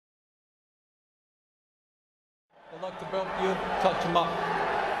Good luck to both of you. Touch them up.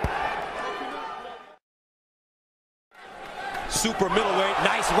 Super middleweight.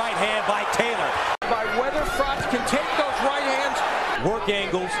 Nice right hand by Taylor. By whether Froch can take those right hands. Work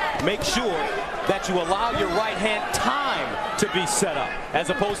angles. Make sure that you allow your right hand time to be set up, as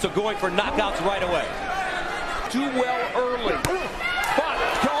opposed to going for knockouts right away. Do well early. But,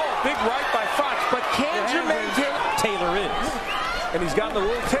 big right by Froch. But can Jermain Taylor is. And he's gotten a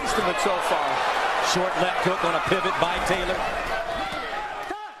little taste of it so far. Short left hook on a pivot by Taylor.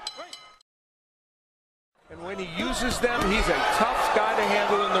 And when he uses them, he's a tough guy to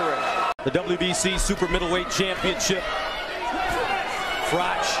handle in the ring. The WBC Super Middleweight Championship.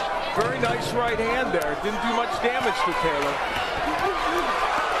 Froch. Very nice right hand there. Didn't do much damage to Taylor.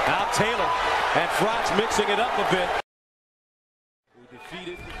 Now Taylor and Froch mixing it up a bit. We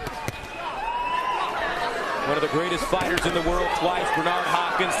defeated one of the greatest fighters in the world twice, Bernard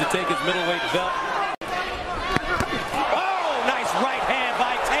Hopkins, to take his middleweight belt. Oh, nice right hand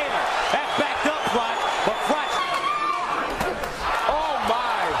by Taylor. That backed up Froch, but Froch. Oh,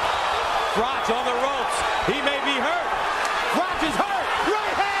 my. Froch on the ropes. He may be hurt. Froch is hurt.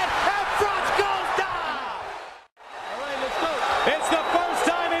 Right hand, and Froch goes down. All right, let's go. It's the first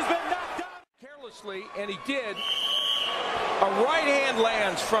time he's been knocked down. Carelessly, and he did. A right hand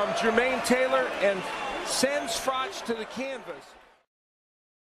lands from Jermain Taylor and sends Froch to the canvas.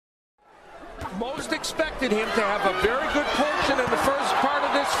 Most expected him to have a very good portion in the first part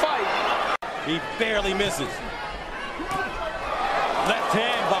of this fight. He barely misses. Left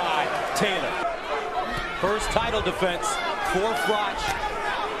hand by Taylor. First title defense for Froch.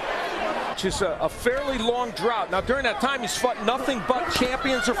 Just a fairly long drought. Now, during that time, he's fought nothing but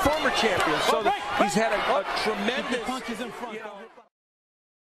champions or former champions. So he's had a tremendous...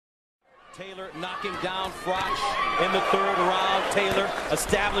 Taylor knocking down Froch in the third round. Taylor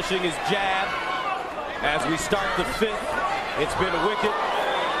establishing his jab. As we start the fifth, it's been wicked.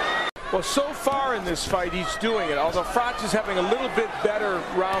 Well, so far in this fight, he's doing it. Although Froch is having a little bit better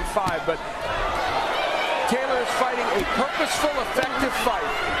round 5, but Taylor is fighting a purposeful, effective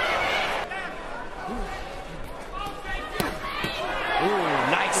fight. Ooh,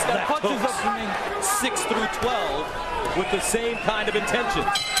 nice left hooks. 6 through 12 with the same kind of intention.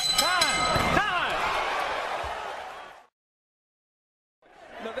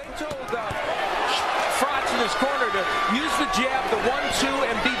 Now, they told Froch in his corner to use the jab, the 1-2,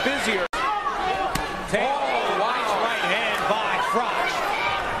 and be busier. Nice right hand by Froch.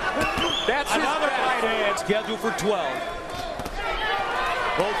 That's another right hand scheduled for 12.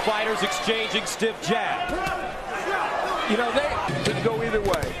 Both fighters exchanging stiff jab. You know, they could go either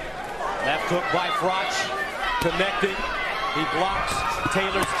way. Left hook by Froch, connecting. He blocks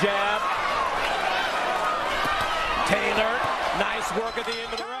Taylor's jab. Taylor, nice work at the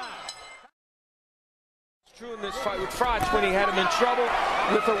end of the round. It's true in this fight with Froch when he had him in trouble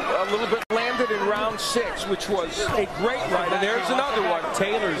with a little bit landed in round 6, which was a great right. And there's another one.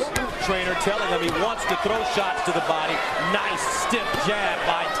 Taylor's trainer telling him he wants to throw shots to the body. Nice stiff jab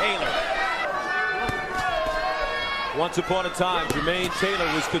by Taylor. Once upon a time, Jermain Taylor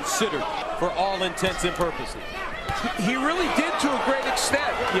was considered for all intents and purposes. He really did to a great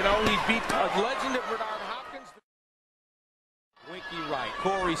extent. You know, he beat a legend of Bernard Hopkins. Winky right,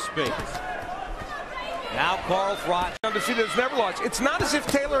 Corey Spinks. Now Carl Froch. Undefeated has never lost. It's not as if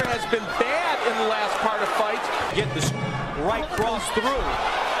Taylor has been bad in the last part of fights. Get the right cross through.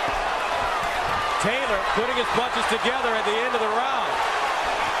 Taylor putting his punches together at the end of the round.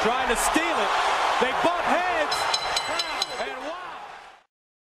 Trying to steal it. They butt heads. And wow.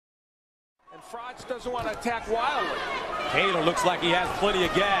 And Froch doesn't want to attack wildly. Taylor looks like he has plenty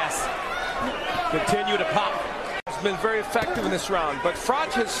of gas. Continue to pop. He's been very effective in this round, but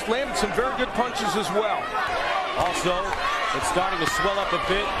Froch has landed some very good punches as well. Also, it's starting to swell up a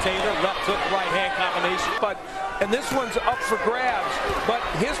bit. Taylor, left hook, right hand combination. And this one's up for grabs, but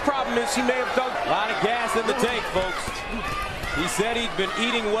his problem is he may have dug a lot of gas in the tank, folks. He said he'd been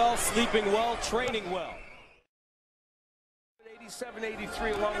eating well, sleeping well, training well.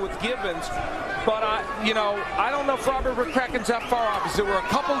 87-83 along with Gibbons, but I don't know if Robert McCracken's that far off, because there were a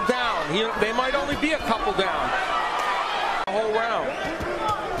couple down. They might only be a couple down the whole round.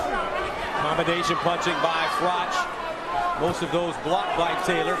 Combination punching by Froch. Most of those blocked by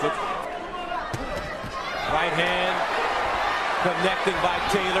Taylor, but right hand connecting by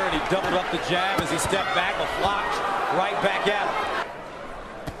Taylor, and he doubled up the jab as he stepped back, but Froch right back at him.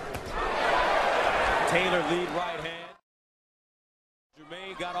 Taylor lead right hand.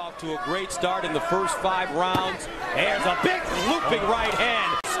 Jermain got off to a great start in the first 5 rounds. There's a big looping right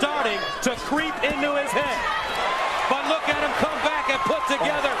hand starting to creep into his head. But look at him come back and put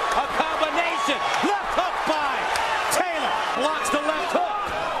together a combination. Left hook by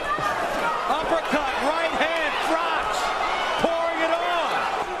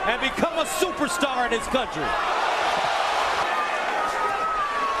country.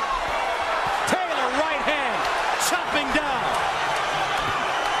 Taylor, right hand, chopping down.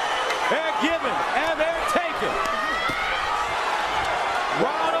 They're giving and they're taking.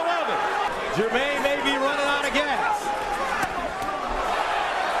 Round 11. Jermain may be running out of gas.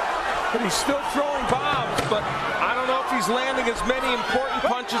 But he's still throwing bombs, but I don't know if he's landing as many important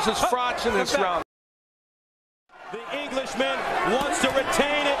punches as Froch in this round. The Englishman wants to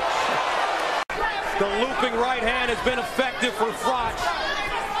retain it. The looping right hand has been effective for Froch.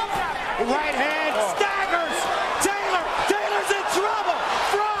 Right hand staggers. Taylor's in trouble.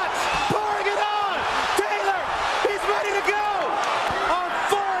 Froch pouring it on. Taylor, he's ready to go. On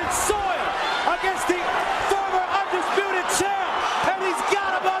foreign soil against the former undisputed champ. And he's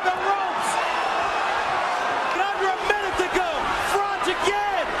got him on the ropes. Under a minute to go. Froch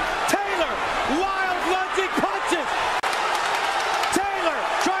again. Taylor, wild lunging punches. Taylor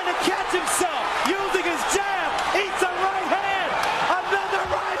trying to catch himself, using his jab, eats a right hand, another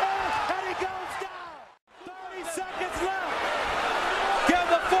right hand, and he goes down. 30 seconds left. Can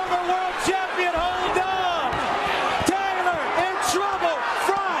the former world champion hold on? Taylor in trouble.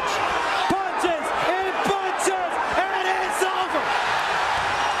 Froch punches in bunches, and it's over.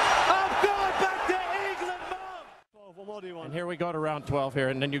 I'm going back to England, Mom. What more do you want? And here we go to round 12 here,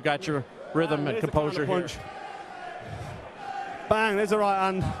 and then you got your rhythm and composure here. Bang, there's a right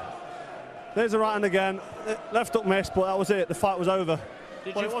hand. There's a right hand again. Left hook missed, but that was it. The fight was over.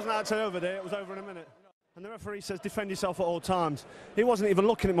 Well, it wasn't actually over there. It was over in a minute. And the referee says defend yourself at all times. He wasn't even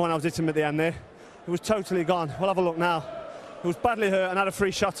looking at me when I was hitting him at the end there. He was totally gone. We'll have a look now. He was badly hurt and had a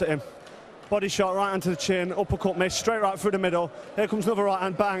free shot at him. Body shot right hand to the chin, uppercut missed, straight right through the middle. Here comes another right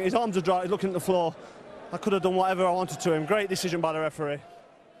hand, bang. His arms are dry, he's looking at the floor. I could have done whatever I wanted to him. Great decision by the referee.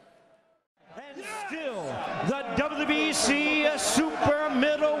 And still, the WBC super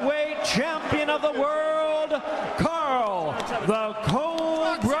middleweight champion of the world, Carl